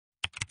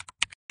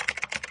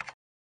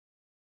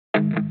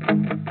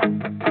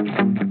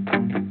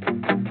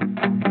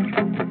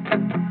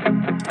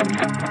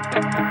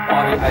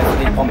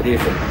ICT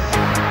Competition.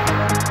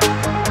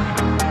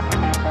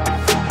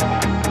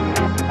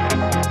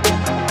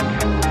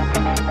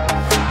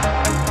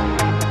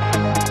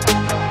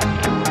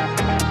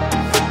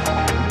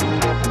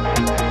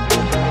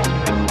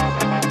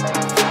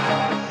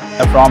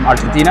 From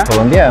Argentina,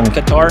 Colombia,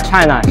 Qatar,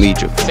 China,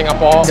 Egypt,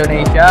 Singapore,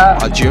 Indonesia,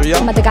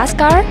 Algeria,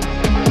 Madagascar.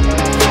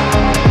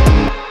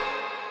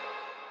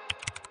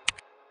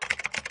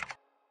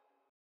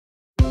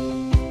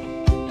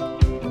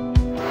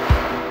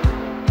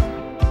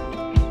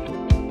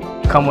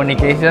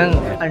 communication,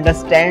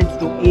 understand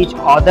to each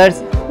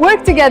other's.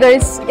 Work together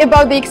is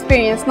about the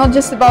experience, not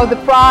just about the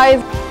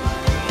prize.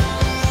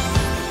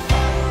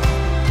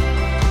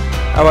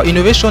 Our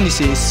innovation is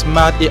a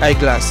smart AI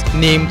glass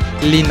named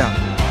Lina.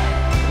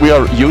 We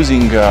are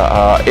using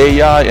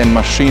AI and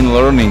machine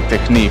learning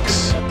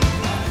techniques.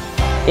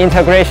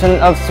 Integration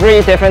of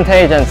 3 different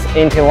agents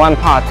into one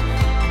part.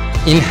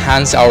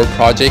 enhance our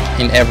project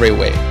in every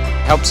way.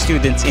 Help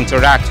students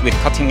interact with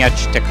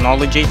cutting-edge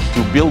technology.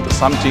 To build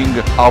something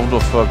out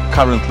of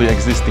currently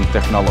existing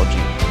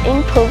technology.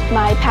 Improve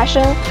my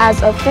passion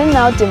as a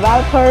female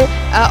developer.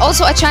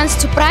 Also a chance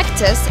to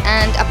practice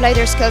and apply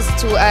their skills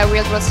to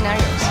real-world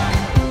scenarios.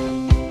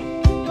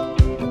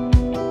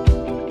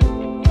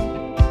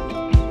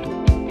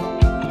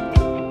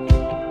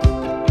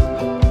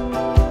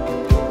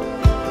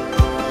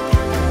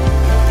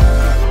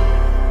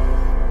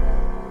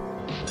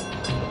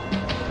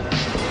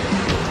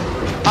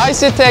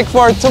 ICT Tech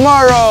for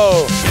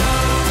tomorrow!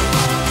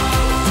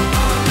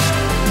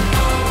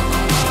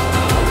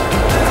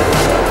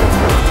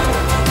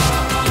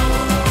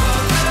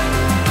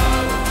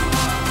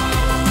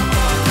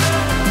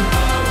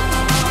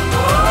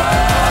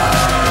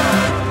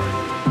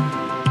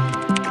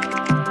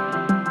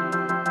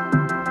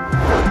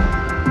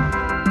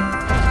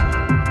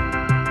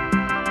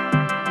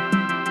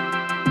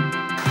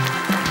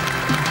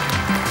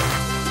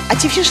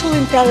 Artificial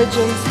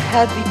intelligence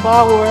has the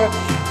power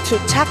to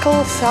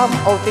tackle some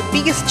of the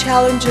biggest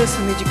challenges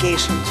in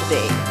education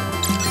today.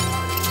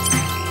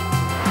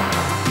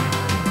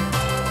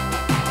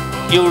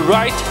 You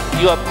write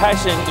your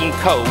passion in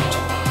code,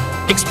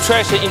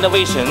 express your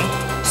innovation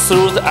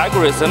through the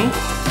algorithm.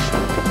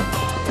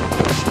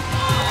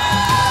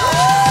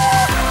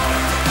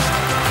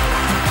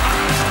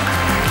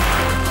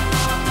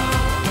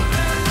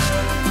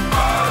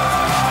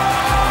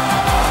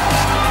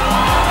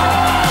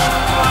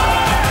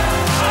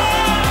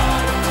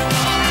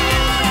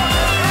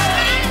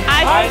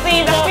 I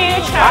see the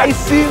future. I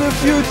see the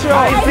future!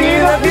 I see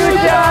the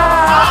future.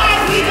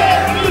 I see the